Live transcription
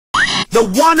the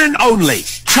one and only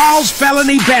Charles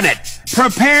Felony Bennett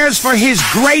prepares for his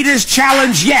greatest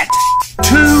challenge yet.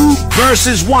 2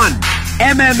 versus 1,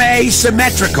 MMA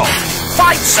symmetrical.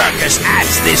 Fight Circus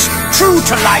adds this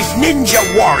true-to-life ninja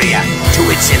warrior to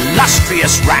its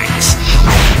illustrious ranks.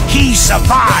 He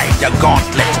survived a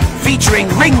gauntlet featuring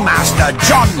ringmaster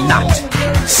John Nutt.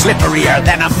 Slipperier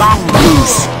than a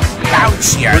mongoose,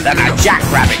 bouncier than a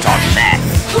jackrabbit on meth.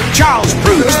 Charles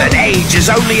proves that age is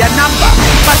only a number,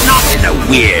 but not in a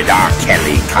weird R.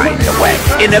 Kelly kind of way.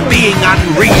 In a being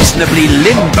unreasonably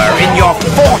limber in your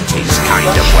 40s kind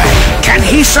of way. Can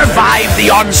he survive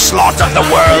the onslaught of the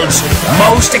world's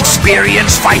most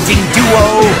experienced fighting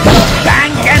duo?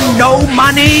 Bank and no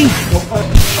money?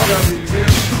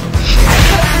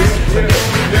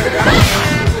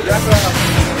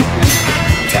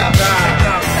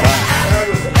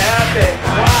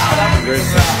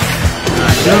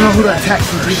 You don't know who to attack,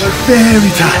 but you're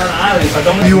very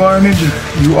tight. You are a ninja.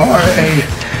 You are a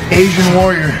Asian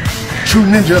warrior, true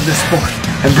ninja of this sport.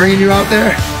 And bringing you out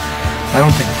there, I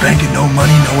don't think Bank and No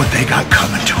Money know what they got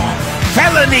coming to them.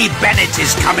 Felony Bennett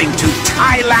is coming to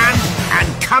Thailand and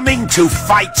coming to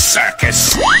Fight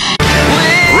Circus.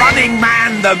 Running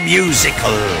Man the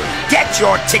Musical. Get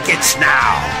your tickets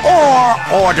now or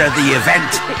order the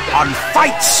event on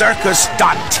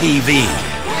fightcircus.tv.